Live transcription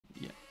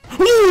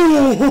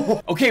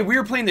Okay, we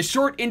are playing the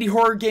short indie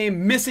horror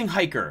game Missing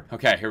Hiker.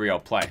 Okay, here we go.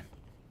 Play.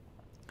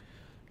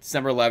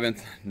 December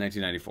 11th,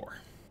 1994.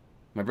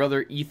 My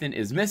brother Ethan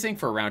is missing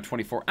for around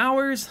 24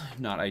 hours.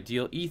 Not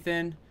ideal,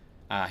 Ethan.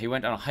 He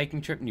went on a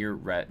hiking trip near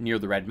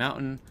the Red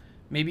Mountain.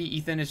 Maybe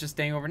Ethan is just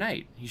staying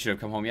overnight. He should have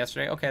come home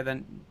yesterday. Okay,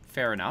 then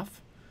fair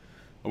enough.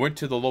 I went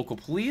to the local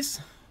police.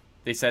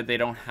 They said they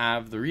don't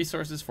have the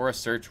resources for a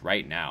search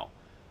right now.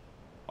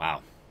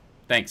 Wow.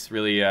 Thanks.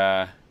 Really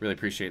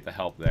appreciate the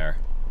help there.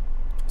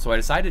 So I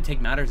decided to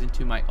take matters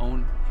into my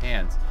own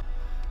hands.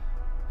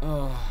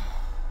 Oh.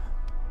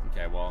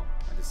 Okay, well,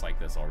 I dislike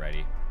this already.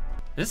 Is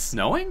this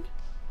snowing?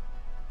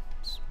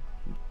 It's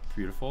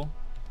beautiful.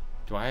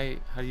 How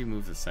do you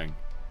move this thing?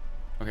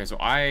 Okay, so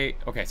I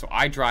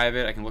drive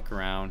it. I can look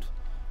around.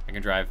 I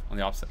can drive on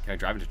the opposite. Can I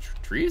drive into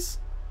trees?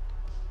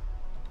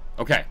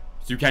 Okay,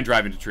 so you can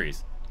drive into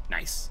trees.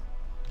 Nice.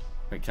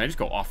 Wait, can I just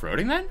go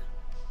off-roading then?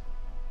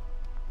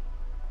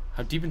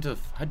 How deep into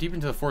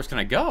the forest can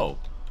I go?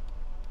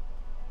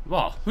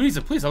 Well, who needs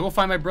a police? I'll go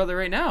find my brother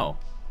right now.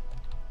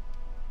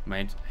 Am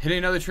I hitting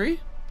another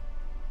tree?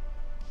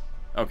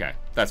 Okay,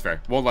 that's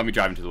fair. Won't let me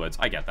drive into the woods.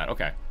 I get that.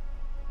 Okay.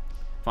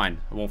 Fine.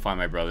 I won't find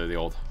my brother the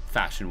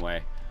old-fashioned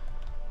way.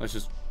 Let's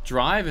just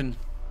drive and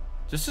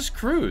just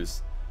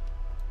cruise.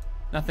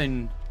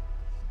 Nothing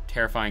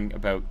terrifying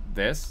about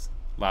this.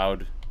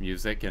 Loud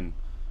music and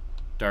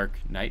dark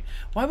night.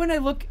 Why wouldn't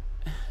I look...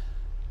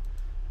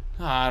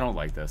 I don't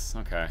like this.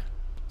 Okay.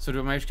 So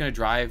am I just going to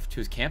drive to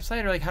his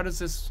campsite? Or like, how does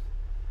this...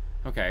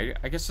 Okay,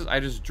 I guess I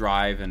just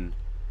drive and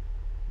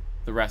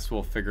the rest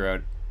we'll figure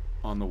out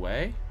on the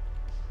way.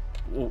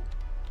 Whoa.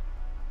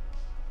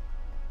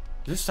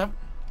 There's stuff...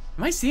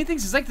 Am I seeing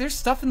things? Is like there's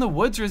stuff in the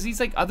woods, or is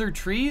these like other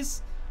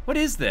trees? What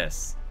is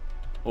this?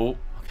 Oh, okay.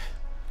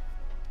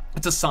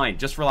 It's a sign.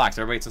 Just relax,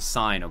 everybody. It's a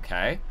sign,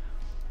 okay?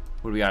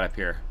 What do we got up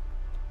here?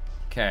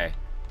 Okay.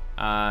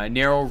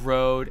 Narrow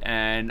road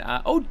and...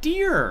 oh,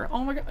 deer!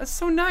 Oh my god, that's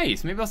so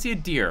nice. Maybe I'll see a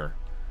deer.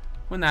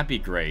 Wouldn't that be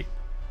great?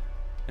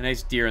 A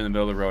nice deer in the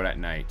middle of the road at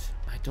night.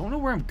 I don't know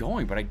where I'm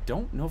going, but I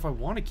don't know if I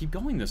want to keep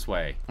going this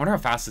way. I wonder how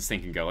fast this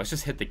thing can go. Let's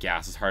just hit the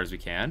gas as hard as we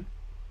can.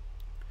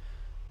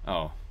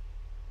 Oh.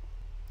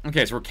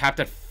 Okay, so we're capped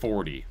at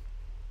 40.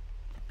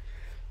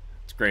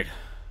 It's great.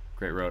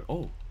 Great road.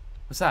 Oh,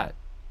 what's that?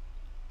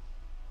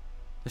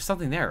 There's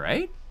something there,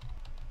 right?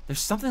 There's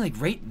something like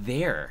right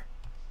there.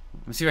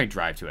 Let me see if I can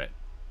drive to it.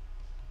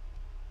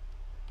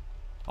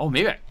 Oh,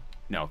 maybe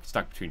no,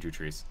 stuck between two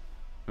trees.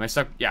 Am I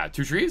stuck? Yeah,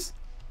 two trees?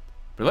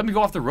 But let me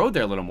go off the road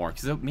there a little more,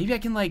 because maybe I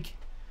can, like,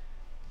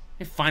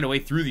 find a way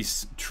through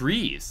these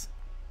trees.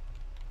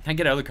 Can I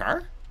get out of the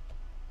car?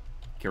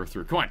 Okay, we're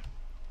through. Come on.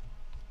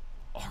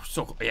 Oh,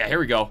 so... Yeah, here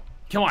we go.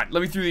 Come on,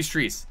 let me through these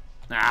trees.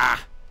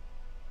 Ah.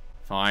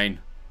 Fine.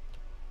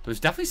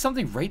 There's definitely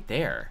something right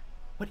there.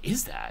 What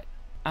is that?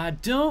 I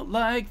don't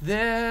like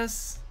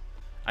this.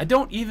 I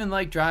don't even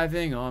like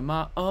driving on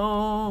my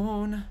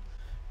own.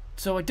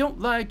 So I don't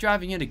like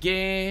driving in a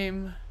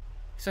game.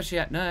 Especially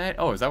at night.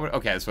 Oh, is that what...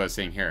 Okay, that's what I was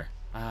seeing here.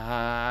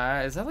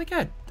 Is that like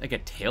a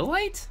tail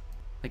light?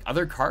 Like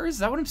other cars? Is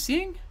that what I'm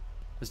seeing?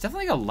 There's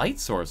definitely like a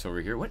light source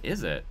over here. What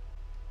is it?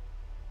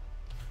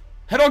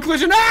 Head-on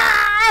collision!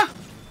 Ah!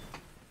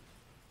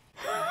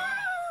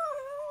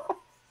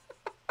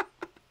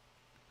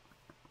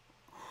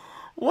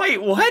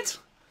 Wait, what?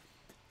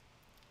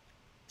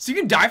 So you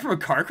can die from a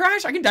car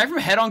crash? I can die from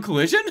a head-on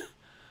collision?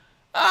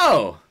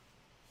 Oh.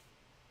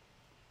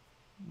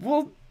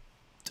 Well,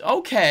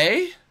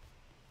 okay.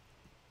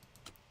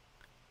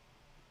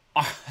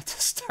 Oh, to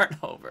start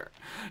over.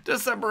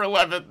 December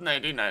 11th,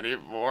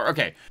 1994.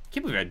 Okay. I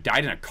can't believe I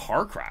died in a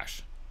car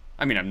crash.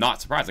 I mean, I'm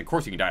not surprised. Of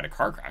course you can die in a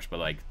car crash, but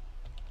like,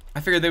 I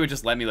figured they would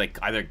just let me like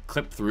either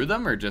clip through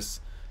them or just,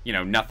 you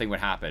know, nothing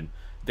would happen.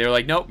 They were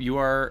like, nope,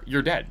 you're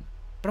dead.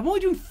 But I'm only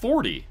doing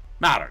 40.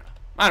 I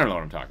don't know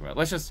what I'm talking about.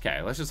 Let's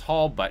just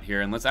haul butt here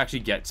and let's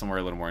actually get somewhere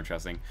a little more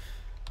interesting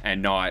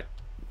and not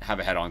have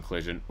a head-on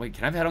collision. Wait,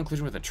 can I have a head-on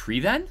collision with a tree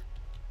then?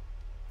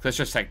 Let's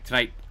just like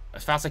tonight,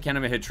 as fast as I can,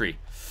 I'm gonna hit a tree.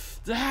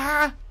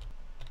 Ah!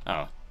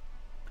 Oh.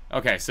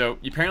 Okay, so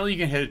apparently you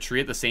can hit a tree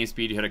at the same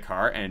speed you hit a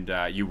car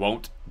and you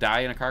won't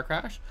die in a car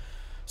crash.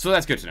 So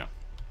that's good to know.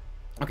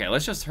 Okay,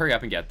 let's just hurry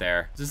up and get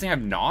there. Does this thing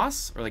have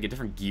NOS or like a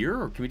different gear,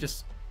 or can we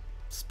just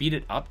speed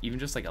it up even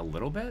just like a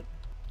little bit?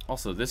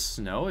 Also, this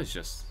snow is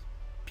just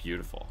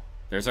beautiful.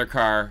 There's our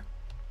car.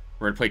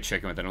 We're gonna play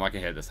chicken with it. I'm not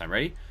gonna hit it this time.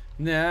 Ready?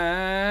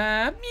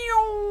 Nah,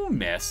 meow,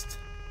 missed.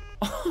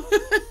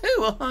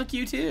 We'll honk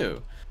you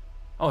too.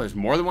 Oh, there's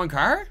more than one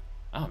car?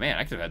 Oh man,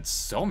 I could have had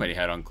so many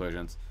head-on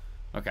collisions.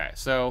 Okay,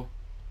 so,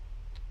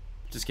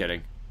 just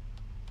kidding.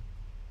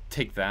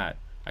 Take that.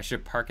 I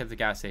should park at the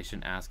gas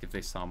station, ask if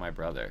they saw my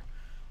brother.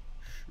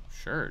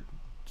 Sure.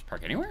 Just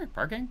park anywhere?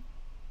 Parking?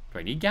 Do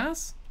I need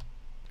gas?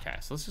 Okay,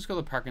 so let's just go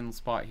to the parking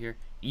spot here.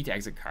 E to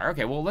exit car.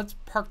 Okay, well, let's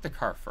park the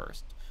car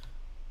first.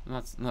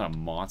 I'm not a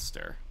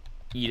monster.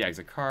 E to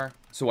exit car.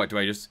 So what, do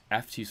I just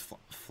F to use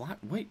flat?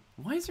 Wait,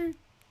 why is there...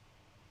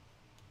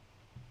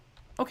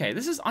 Okay,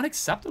 this is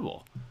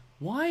unacceptable.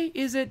 Why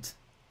is it...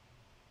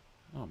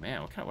 Oh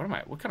man,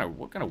 what kind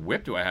of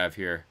whip do I have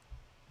here?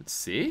 Let's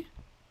see.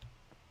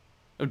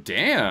 Oh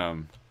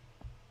damn.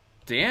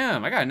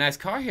 Damn, I got a nice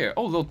car here.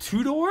 Oh, little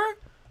two-door?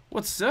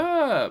 What's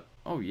up?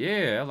 Oh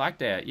yeah, I like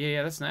that.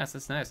 Yeah, that's nice,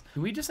 that's nice.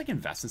 Can we just like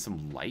invest in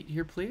some light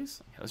here,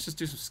 please? Okay, let's just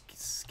do some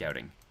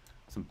scouting.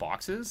 Some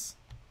boxes.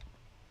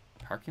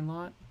 Parking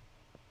lot.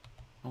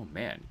 Oh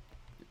man.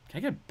 Can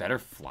I get a better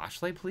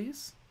flashlight,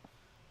 please?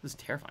 This is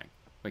terrifying.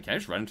 Wait, can I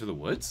just run into the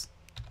woods?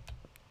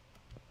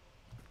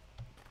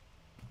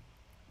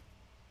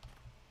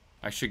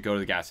 I should go to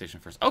the gas station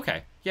first.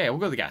 Okay. Yeah, we'll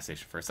go to the gas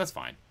station first. That's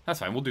fine. That's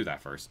fine. We'll do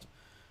that first.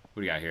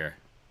 What do you got here?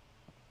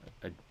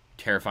 A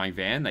terrifying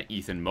van that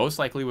Ethan most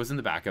likely was in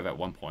the back of at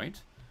one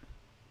point.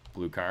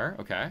 Blue car.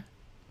 Okay.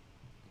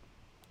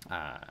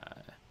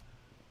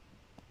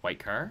 White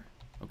car.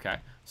 Okay.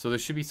 So there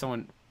should be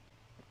someone...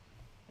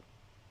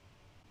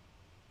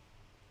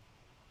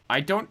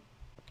 I don't...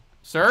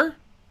 Sir?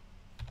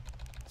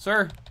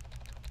 Sir?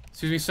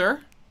 Excuse me,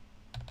 sir?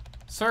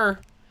 Sir?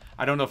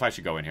 I don't know if I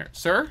should go in here.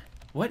 Sir?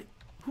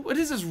 What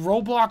is this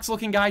Roblox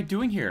looking guy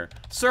doing here?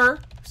 Sir?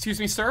 Excuse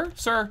me, sir?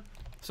 Sir?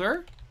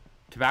 Sir?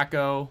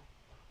 Tobacco,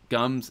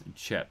 gums, and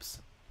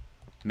chips.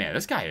 Man,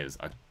 this guy is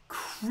a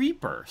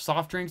creeper.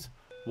 Soft drinks,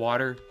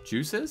 water,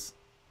 juices?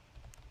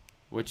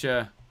 What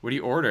are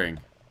you ordering?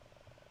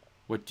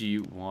 What do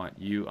you want?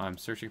 I'm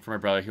searching for my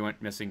brother. He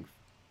went missing.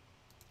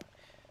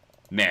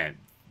 Man,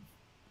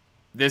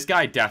 this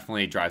guy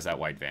definitely drives that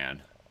white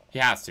van. He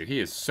has to. He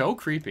is so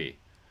creepy.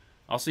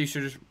 Also, you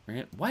should just...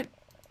 What?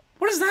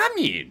 What does that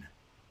mean?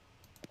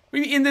 What do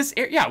you mean in this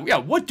area? Yeah,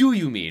 what do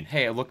you mean?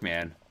 Hey, look,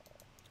 man.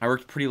 I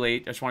worked pretty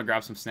late. I just want to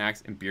grab some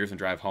snacks and beers and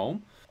drive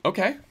home.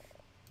 Okay.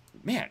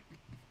 Man,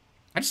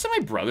 I just said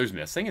my brother's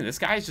missing, and this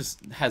guy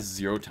just has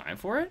zero time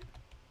for it?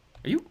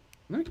 Are you...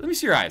 Let me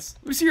see your eyes.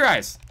 Let me see your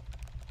eyes.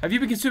 Have you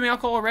been consuming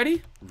alcohol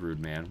already? Rude,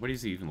 man. What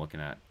is he even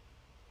looking at?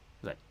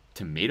 Is that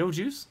tomato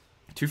juice?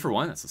 2 for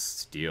 1? That's a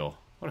steal.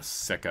 What a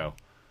sicko.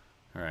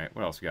 All right,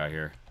 what else we got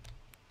here?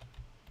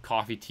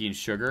 Coffee, tea, and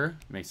sugar.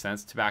 Makes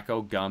sense.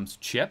 Tobacco, gums,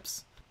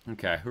 chips.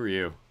 Okay, who are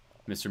you?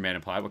 Mr. Man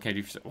Implied. What can I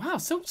do for you? Wow,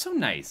 so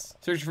nice.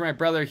 Searching for my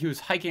brother. He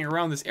was hiking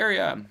around this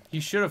area. He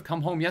should have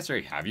come home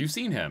yesterday. Have you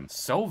seen him?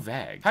 So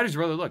vague. How does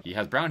your brother look? He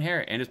has brown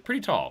hair and is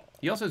pretty tall.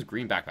 He also has a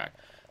green backpack.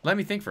 Let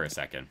me think for a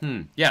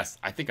second. Yes,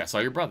 I think I saw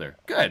your brother.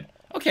 Good.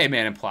 Okay,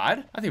 Man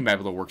Implied. I think we might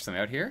be able to work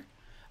something out here.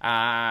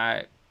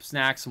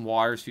 Snacks, some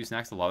waters, few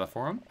snacks. I love that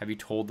for him. Have you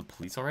told the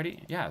police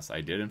already? Yes, I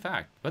did, in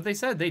fact. But they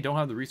said they don't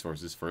have the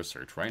resources for a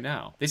search right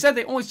now. They said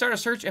they only start a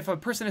search if a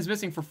person is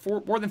missing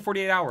for more than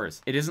 48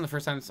 hours. It isn't the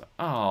first time.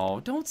 Oh,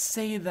 don't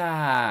say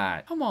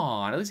that. Come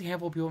on. At least a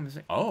handful of people are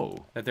missing.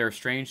 Oh, that there are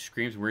strange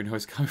screams and weird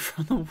noise coming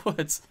from the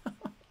woods.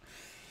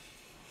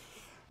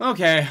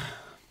 Okay.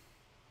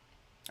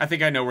 I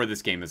think I know where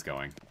this game is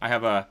going. I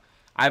have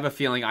a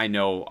feeling I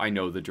know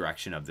the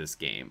direction of this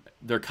game.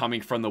 They're coming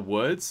from the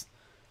woods.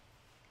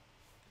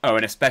 Oh,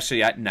 and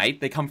especially at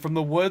night, they come from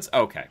the woods?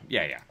 Okay,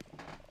 yeah.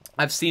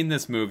 I've seen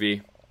this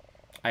movie.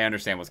 I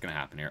understand what's going to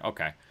happen here.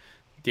 Okay.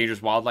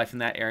 Dangerous wildlife in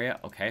that area?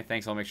 Okay,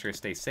 thanks. I'll make sure to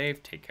stay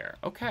safe. Take care.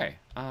 Okay.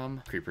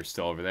 Creeper's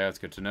still over there. That's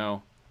good to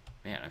know.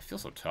 Man, I feel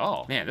so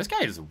tall. Man, this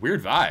guy has a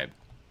weird vibe.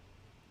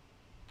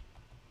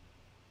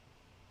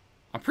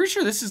 I'm pretty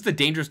sure this is the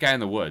dangerous guy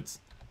in the woods.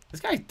 This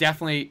guy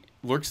definitely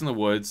lurks in the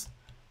woods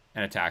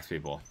and attacks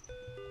people.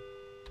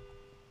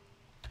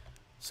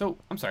 So,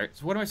 I'm sorry.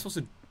 So what am I supposed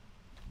to...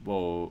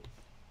 Whoa.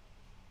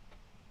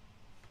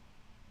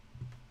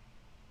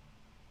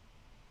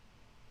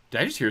 Did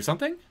I just hear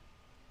something?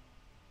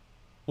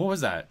 What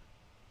was that?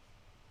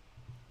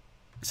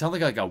 It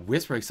sounded like a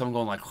whisper, like someone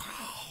going like,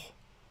 wow.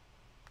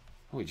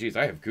 Holy jeez,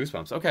 I have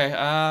goosebumps. Okay,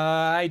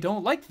 I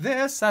don't like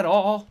this at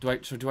all. Do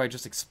I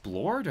just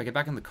explore? Do I get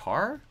back in the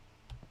car?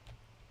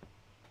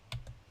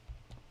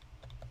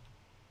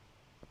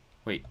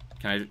 Wait,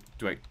 did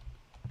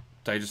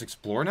I just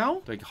explore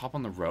now? Do I hop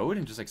on the road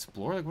and just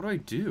explore? Like, what do I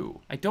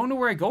do? I don't know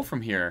where I go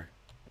from here.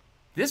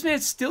 This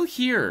man's still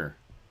here.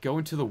 Go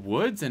into the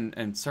woods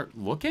and start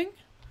looking?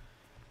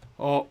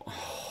 Oh,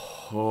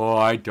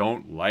 I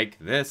don't like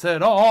this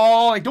at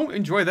all. I don't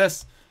enjoy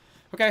this.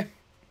 Okay.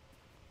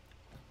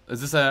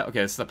 Is this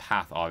okay, this is the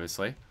path,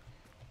 obviously.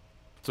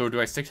 So do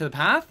I stick to the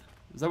path?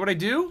 Is that what I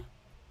do?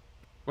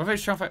 What if I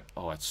just try to find...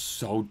 Oh, it's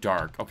so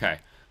dark. Okay.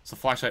 So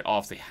flashlight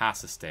obviously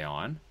has to stay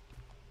on.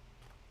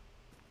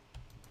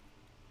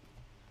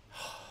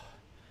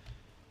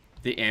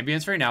 The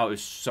ambience right now is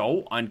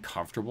so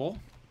uncomfortable.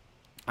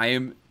 I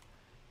am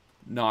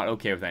not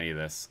okay with any of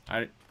this.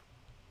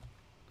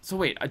 So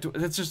wait,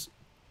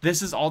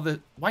 this is all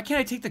the... Why can't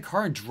I take the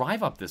car and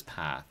drive up this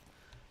path?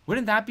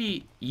 Wouldn't that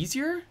be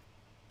easier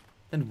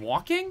than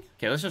walking?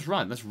 Okay, let's just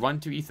run. Let's run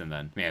to Ethan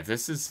then. Man, if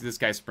this is this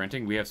guy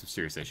sprinting, we have some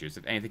serious issues.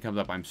 If anything comes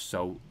up, I'm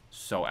so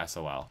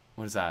SOL.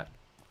 What is that?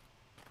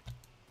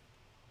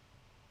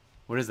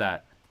 What is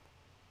that?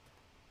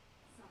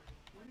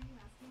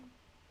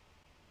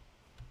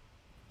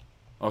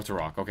 Oh, it's a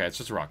rock. Okay, it's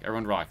just a rock.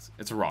 Everyone rocks.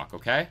 It's a rock,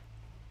 okay?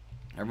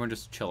 Everyone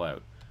just chill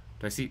out.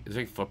 Is there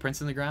any footprints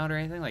in the ground or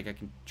anything? Like, I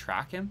can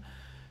track him?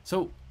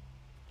 So,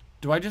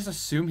 Do I just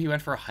assume he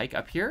went for a hike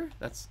up here?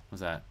 What's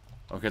that?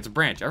 Okay, it's a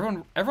branch.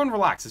 Everyone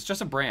relax. It's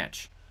just a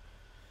branch.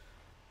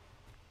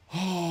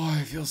 Oh,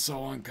 I feel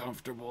so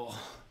uncomfortable.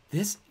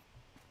 This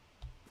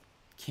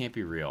can't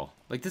be real.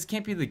 Like, this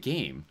can't be the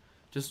game.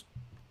 Just...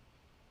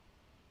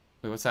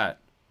 Wait, what's that?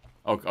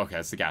 Oh, okay,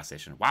 it's the gas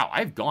station. Wow,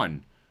 I've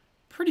gone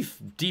pretty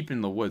deep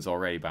in the woods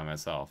already by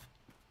myself.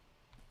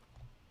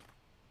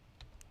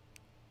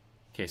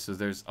 Okay, so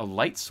there's a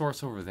light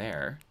source over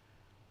there.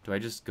 Do I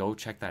just go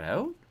check that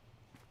out?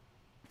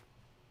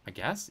 I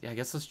guess? Yeah, I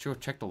guess let's go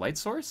check the light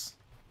source.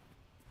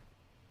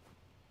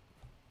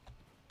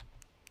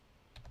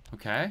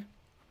 Okay.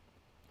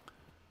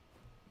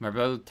 My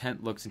brother's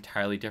tent looks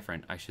entirely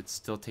different. I should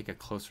still take a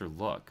closer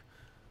look.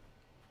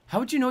 How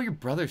would you know your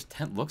brother's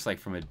tent looks like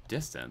from a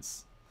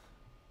distance?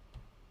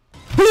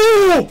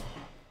 Oh!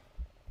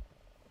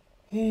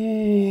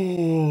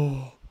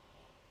 Oh!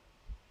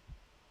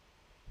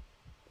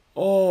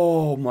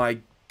 Oh my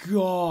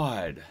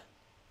God.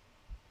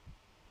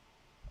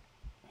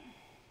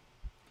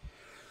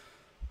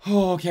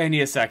 Oh, okay, I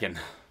need a second.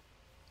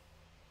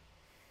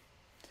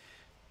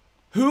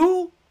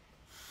 Who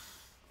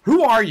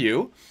are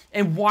you?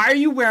 And why are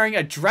you wearing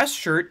a dress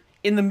shirt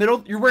in the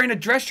middle? You're wearing a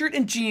dress shirt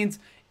and jeans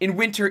in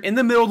winter in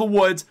the middle of the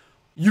woods.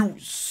 You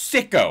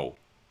sicko.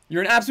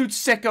 You're an absolute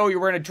sicko. You're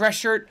wearing a dress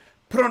shirt.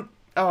 Put on...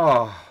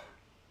 Oh.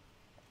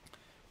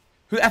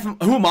 Who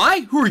am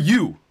I? Who are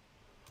you?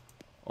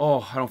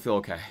 Oh, I don't feel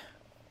okay.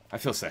 I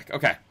feel sick.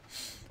 Okay.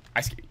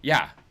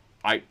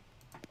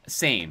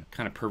 Same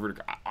kind of pervert.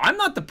 I'm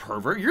not the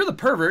pervert. You're the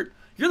pervert.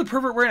 You're the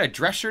pervert wearing a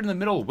dress shirt in the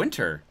middle of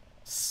winter.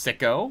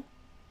 Sicko.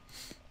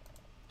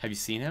 Have you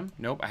seen him?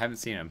 Nope, I haven't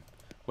seen him.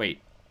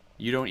 Wait,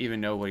 you don't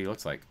even know what he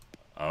looks like.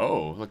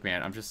 Oh, look,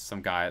 man, I'm just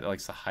some guy that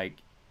likes to hike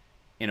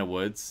in a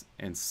woods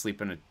and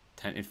sleep in a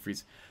tent and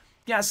freeze.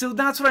 Yeah, so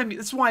that's what I mean.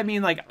 That's why I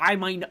mean, like,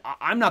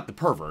 I'm not the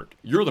pervert.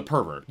 You're the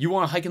pervert. You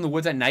want to hike in the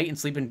woods at night and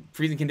sleep in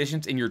freezing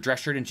conditions in your dress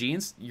shirt and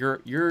jeans?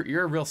 You're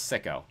a real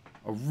sicko.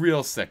 A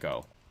real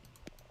sicko.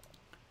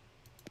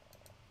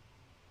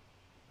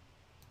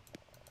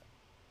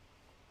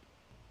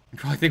 You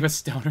probably think of a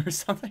stoner or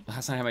something.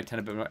 Last night I had my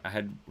tent, I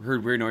had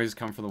heard weird noises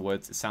coming from the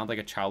woods. It sounded like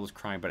a child was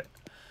crying, but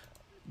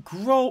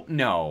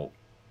no.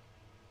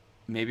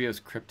 Maybe it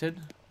was cryptid?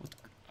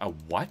 A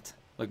what?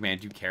 Look, man,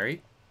 do you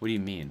carry? What do you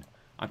mean?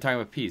 I'm talking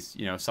about peace.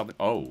 You know, something.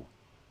 Oh.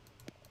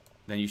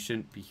 Then you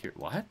shouldn't be here.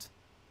 What?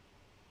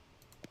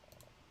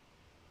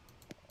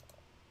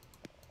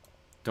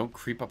 Don't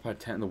creep up on a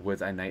tent in the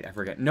woods at night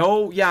ever again.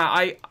 No,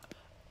 yeah,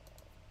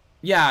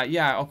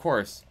 Yeah, of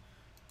course.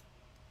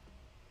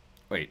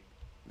 Wait.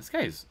 This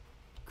guy is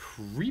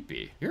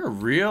creepy. You're a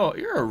real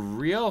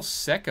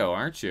sicko,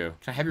 aren't you?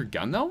 Can I have your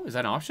gun though? Is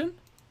that an option?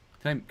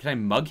 Can I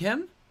mug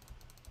him?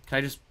 Can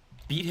I just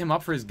beat him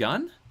up for his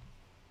gun?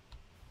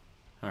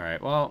 All right.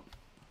 Well,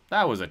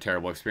 that was a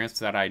terrible experience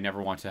that I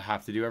never want to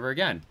have to do ever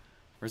again.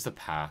 Where's the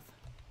path?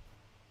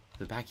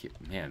 The back here.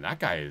 Man, that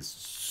guy is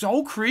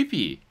so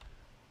creepy.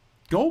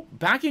 Go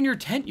back in your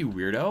tent, you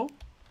weirdo. Did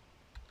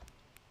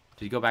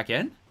he go back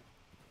in?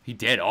 He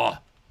did. Oh,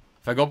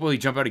 if I go up, will he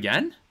jump out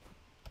again?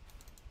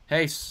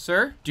 Hey,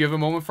 sir, do you have a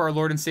moment for our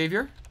Lord and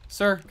Savior?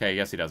 Sir? Okay, I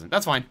guess he doesn't.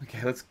 That's fine. Okay,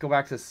 let's go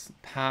back to this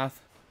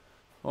path.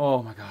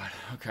 Oh my God.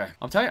 Okay.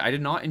 I'll tell you, I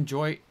did not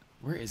enjoy...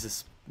 Where is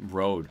this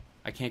road?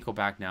 I can't go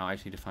back now. I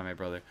just need to find my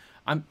brother.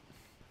 I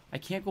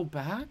can't go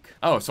back?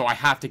 Oh, so I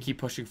have to keep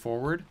pushing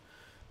forward?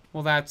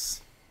 Well,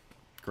 that's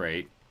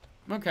great.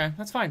 Okay,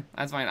 that's fine.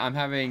 That's fine. I'm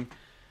having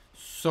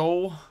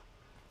so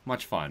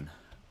much fun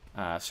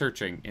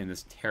searching in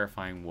this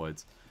terrifying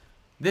woods.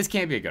 This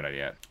can't be a good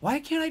idea. Why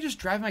can't I just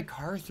drive my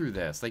car through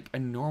this like a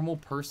normal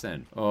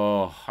person?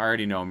 Oh, I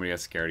already know I'm gonna get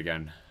scared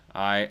again.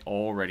 I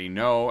already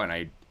know, and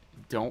I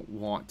don't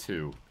want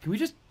to. Can we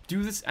just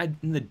do this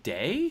in the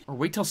day? Or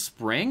wait till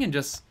spring and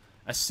just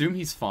assume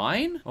he's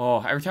fine? Oh,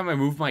 every time I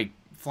move my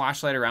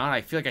flashlight around, I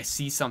feel like I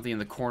see something in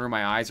the corner of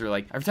my eyes, or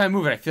like every time I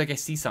move it, I feel like I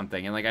see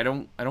something, and like I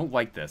don't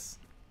like this.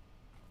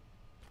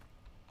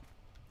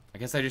 I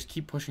guess I just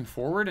keep pushing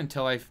forward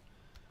until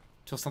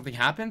something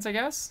happens, I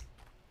guess.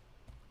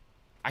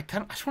 I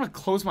just want to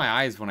close my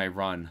eyes when I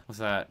run. What's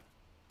that?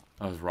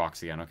 Oh, it was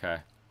rocks again. Okay.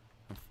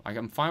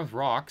 I'm fine with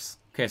rocks.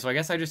 Okay, so I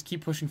guess I just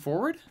keep pushing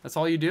forward. That's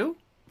all you do?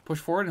 Push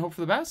forward and hope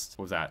for the best?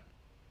 What was that?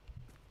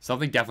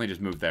 Something definitely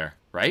just moved there,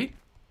 right?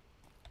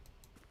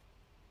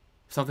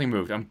 Something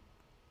moved.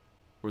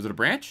 Was it a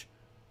branch?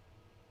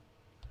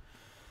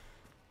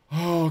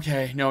 Oh,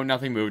 okay. No,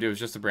 nothing moved. It was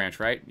just a branch,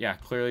 right? Yeah,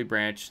 clearly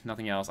branch.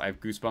 Nothing else. I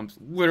have goosebumps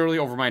literally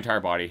over my entire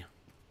body.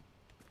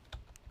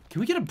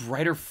 Can we get a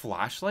brighter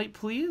flashlight,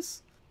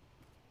 please?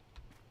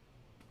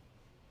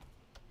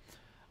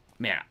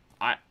 Man,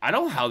 I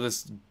don't know how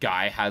this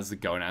guy has the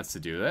gonads to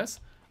do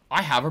this.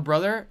 I have a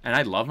brother, and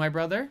I love my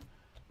brother.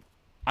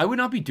 I would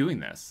not be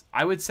doing this.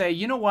 I would say,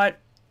 you know what?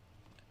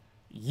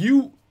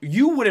 You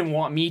wouldn't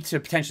want me to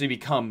potentially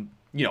become,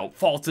 you know,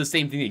 fall to the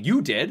same thing that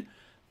you did.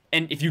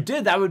 And if you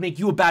did, that would make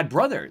you a bad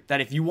brother. That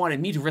if you wanted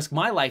me to risk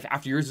my life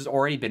after yours has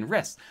already been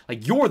risked,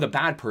 like you're the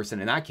bad person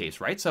in that case,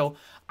 right? So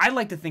I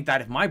like to think that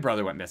if my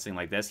brother went missing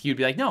like this, he would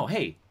be like, no,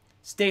 hey,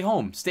 stay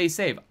home, stay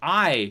safe.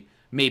 I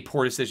made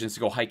poor decisions to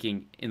go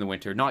hiking in the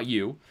winter, not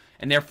you.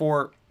 And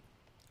therefore,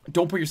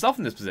 don't put yourself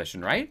in this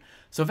position, right?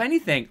 So if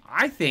anything,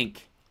 I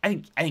think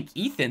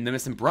Ethan, the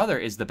missing brother,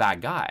 is the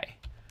bad guy,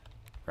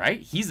 right?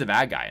 He's the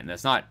bad guy, and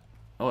that's not.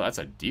 Oh, that's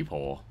a deep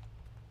hole.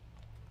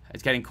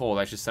 It's getting cold.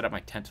 I should set up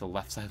my tent to the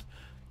left side.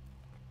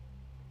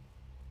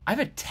 I have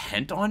a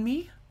tent on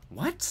me?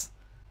 What?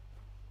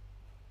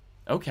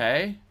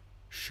 Okay,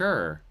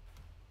 sure.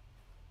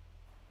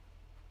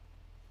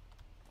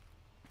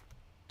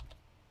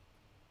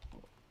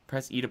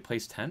 Press E to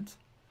place tent.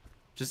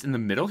 Just in the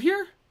middle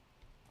here?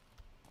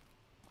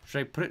 Should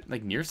I put it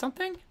like near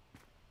something?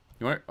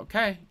 You want?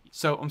 Okay.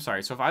 So I'm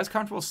sorry. So if I was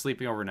comfortable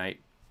sleeping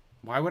overnight,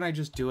 why would I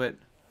just do it?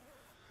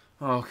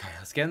 Okay,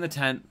 let's get in the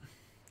tent.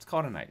 Let's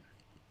call it a night.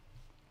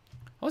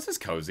 Oh, this is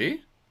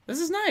cozy. This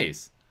is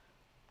nice.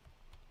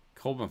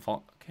 Cold and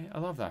fall. Okay, I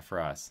love that for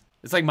us.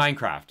 It's like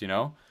Minecraft, you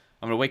know?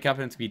 I'm gonna wake up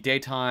and it's gonna be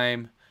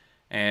daytime,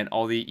 and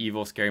all the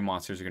evil, scary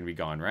monsters are gonna be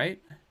gone,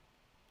 right?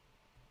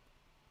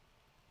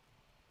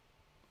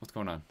 What's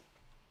going on?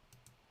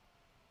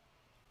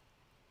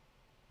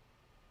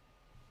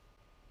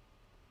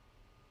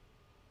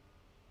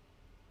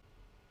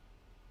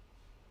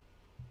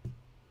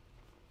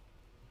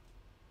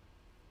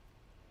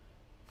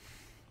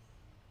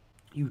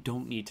 You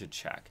don't need to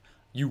check.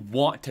 You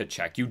want to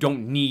check. You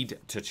don't need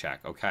to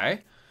check,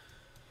 okay?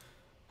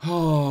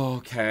 Oh,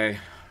 okay.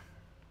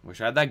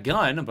 Wish I had that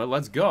gun, but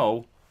let's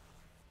go.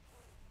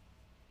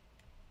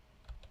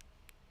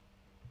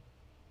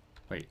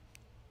 Wait.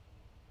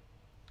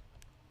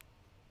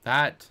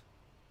 That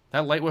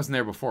light wasn't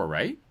there before,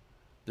 right?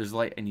 There's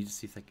light. I need to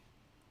see if like.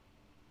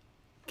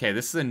 Okay,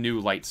 this is a new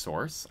light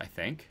source, I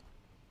think.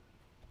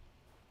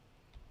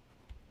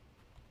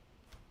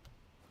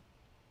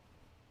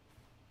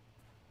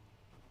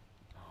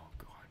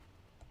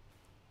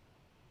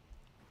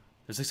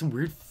 There's like some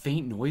weird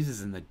faint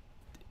noises in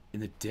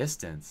the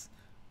distance.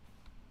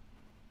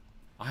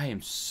 I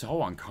am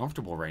so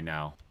uncomfortable right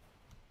now.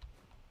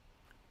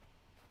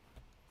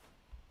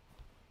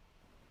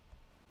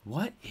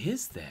 What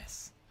is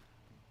this?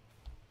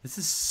 This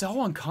is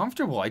so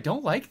uncomfortable. I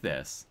don't like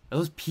this. Are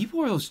those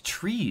people or those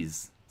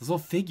trees? Those little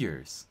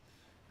figures.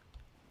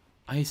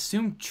 I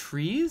assume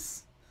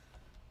trees?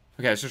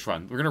 Okay, let's just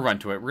run. We're gonna run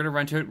to it. We're gonna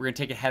run to it. We're gonna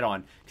take it head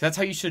on. Because that's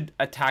how you should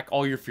attack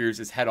all your fears,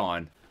 is head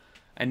on.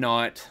 And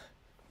not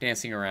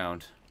dancing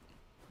around.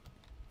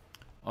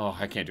 Oh,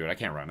 I can't do it. I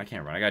can't run. I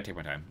can't run. I gotta take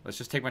my time. Let's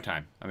just take my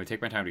time. I'm gonna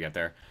take my time to get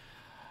there.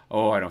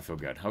 Oh, I don't feel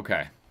good.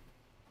 Okay.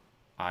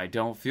 I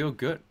don't feel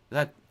good.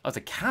 That's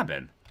a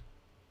cabin.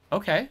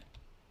 Okay.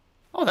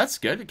 Oh, that's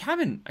good. A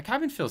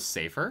cabin feels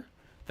safer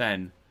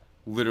than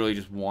literally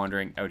just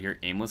wandering out here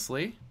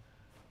aimlessly.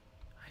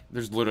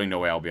 There's literally no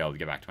way I'll be able to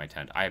get back to my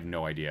tent. I have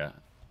no idea.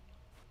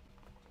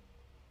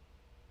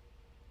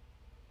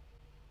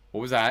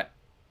 What was that?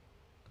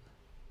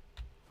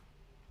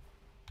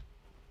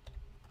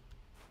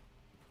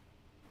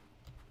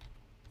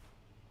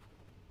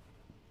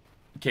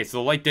 Okay, so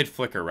the light did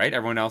flicker, right?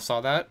 Everyone else saw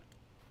that?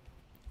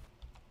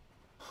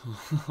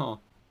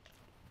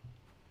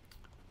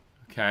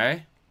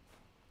 Okay.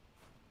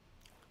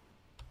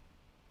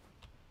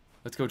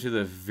 Let's go to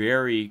the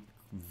very,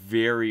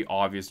 very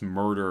obvious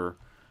murder.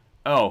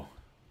 Oh,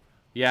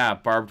 yeah,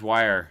 barbed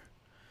wire.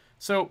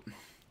 So,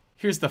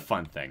 here's the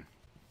fun thing.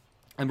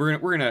 And we're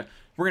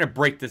gonna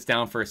break this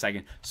down for a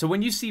second. So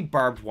when you see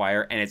barbed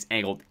wire and it's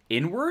angled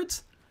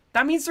inwards,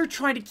 that means they're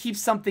trying to keep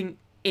something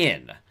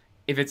in.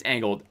 If it's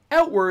angled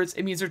outwards,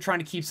 it means they're trying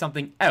to keep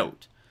something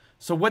out.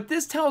 So what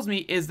this tells me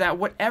is that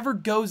whatever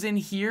goes in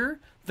here,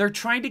 they're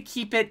trying to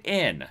keep it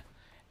in.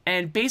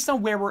 And based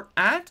on where we're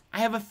at, I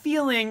have a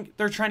feeling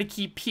they're trying to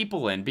keep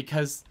people in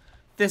because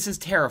this is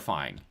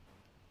terrifying.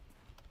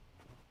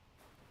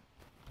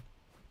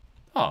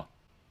 Oh,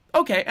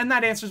 okay, and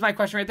that answers my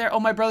question right there. Oh,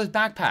 my brother's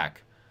backpack.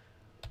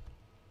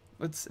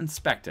 Let's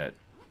inspect it.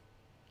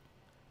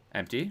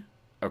 Empty.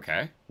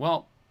 Okay,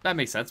 well, that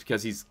makes sense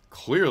because he's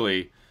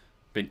clearly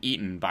been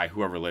eaten by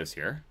whoever lives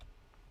here.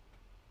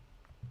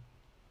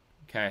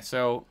 Okay,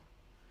 so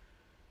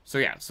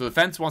yeah, so the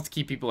fence wants to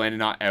keep people in and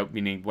not out,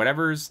 meaning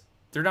whatever's,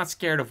 they're not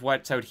scared of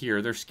what's out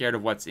here, they're scared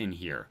of what's in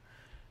here.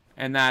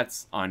 And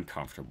that's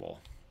uncomfortable.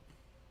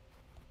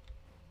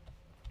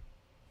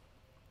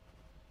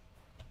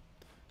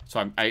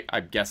 So I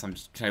guess I'm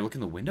just, can I look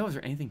in the window? Is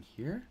there anything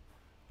here?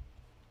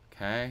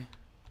 Okay.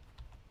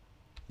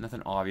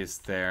 Nothing obvious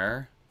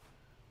there.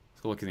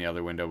 Let's go look in the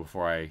other window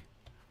before I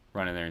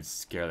run in there and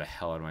scare the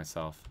hell out of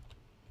myself.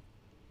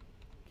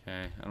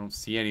 Okay, I don't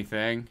see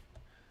anything.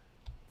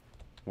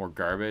 More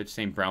garbage.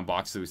 Same brown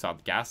boxes we saw at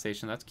the gas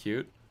station. That's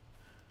cute.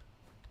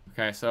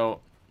 Okay,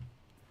 so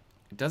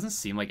it doesn't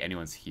seem like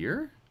anyone's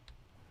here.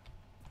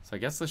 So I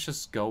guess let's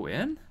just go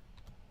in.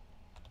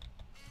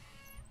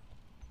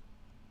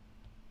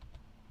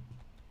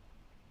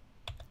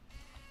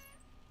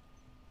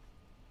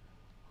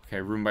 Okay,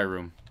 room by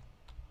room.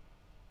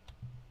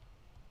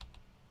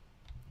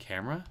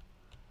 Camera?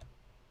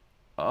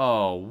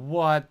 Oh,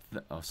 what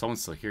the... Oh,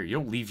 someone's still here. You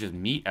don't leave just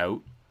meat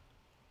out.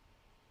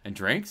 And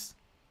drinks?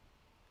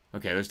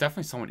 Okay, there's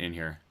definitely someone in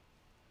here.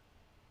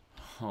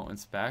 Oh,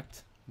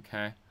 inspect.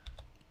 Okay.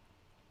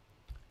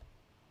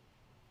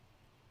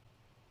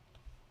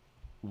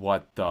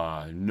 What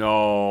the?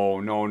 No,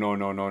 no, no,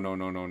 no, no, no,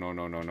 no, no, no,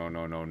 no, no, no,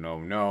 no, no, no,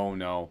 no,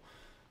 no.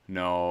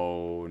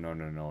 No, no,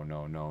 no, no,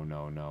 no, no,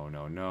 no, no,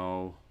 no,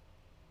 no.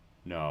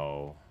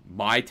 No.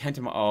 My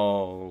tentum...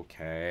 Oh,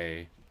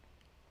 okay.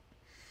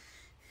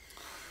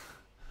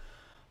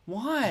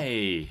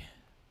 Why?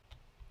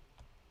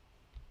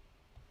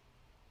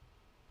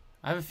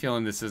 I have a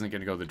feeling this isn't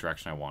going to go the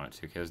direction I want it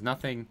to. Okay, there's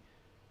nothing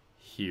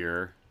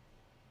here.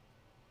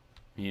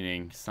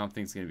 Meaning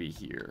something's going to be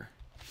here.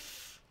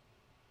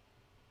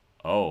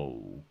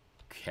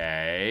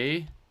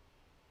 Okay.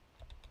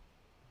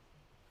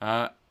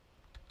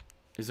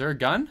 Is there a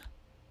gun?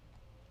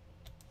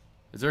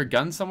 Is there a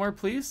gun somewhere,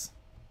 please?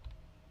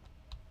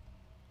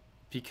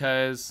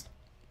 Because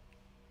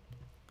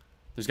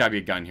there's got to be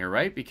a gun here,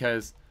 right?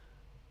 Because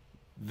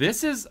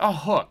this is a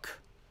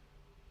hook.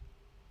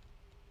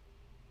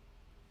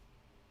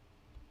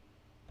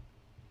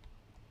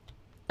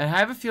 And I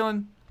have a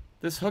feeling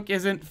this hook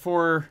isn't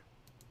for,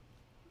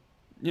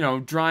 you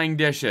know, drying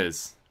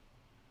dishes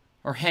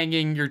or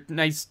hanging your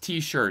nice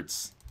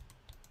t-shirts.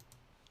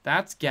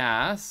 That's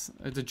gas.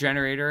 It's a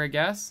generator, I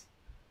guess.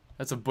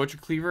 That's a butcher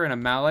cleaver and a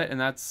mallet, and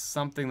that's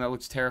something that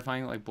looks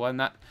terrifying, like blood. And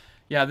that,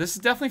 yeah, this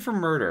is definitely for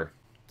murder.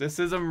 This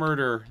is a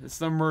murder. This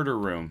is a murder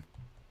room.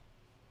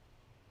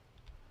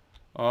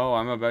 Oh,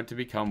 I'm about to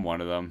become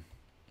one of them.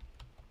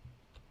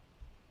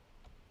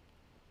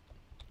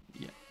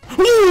 Yeah.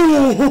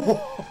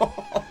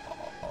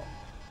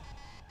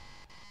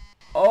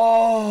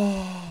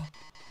 Oh.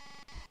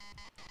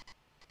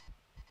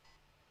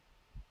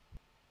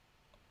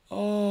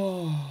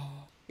 Oh.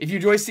 If you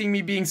enjoy seeing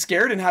me being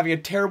scared and having a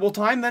terrible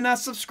time, then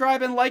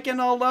subscribe and like,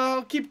 and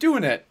I'll keep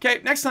doing it.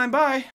 Okay, next time, bye.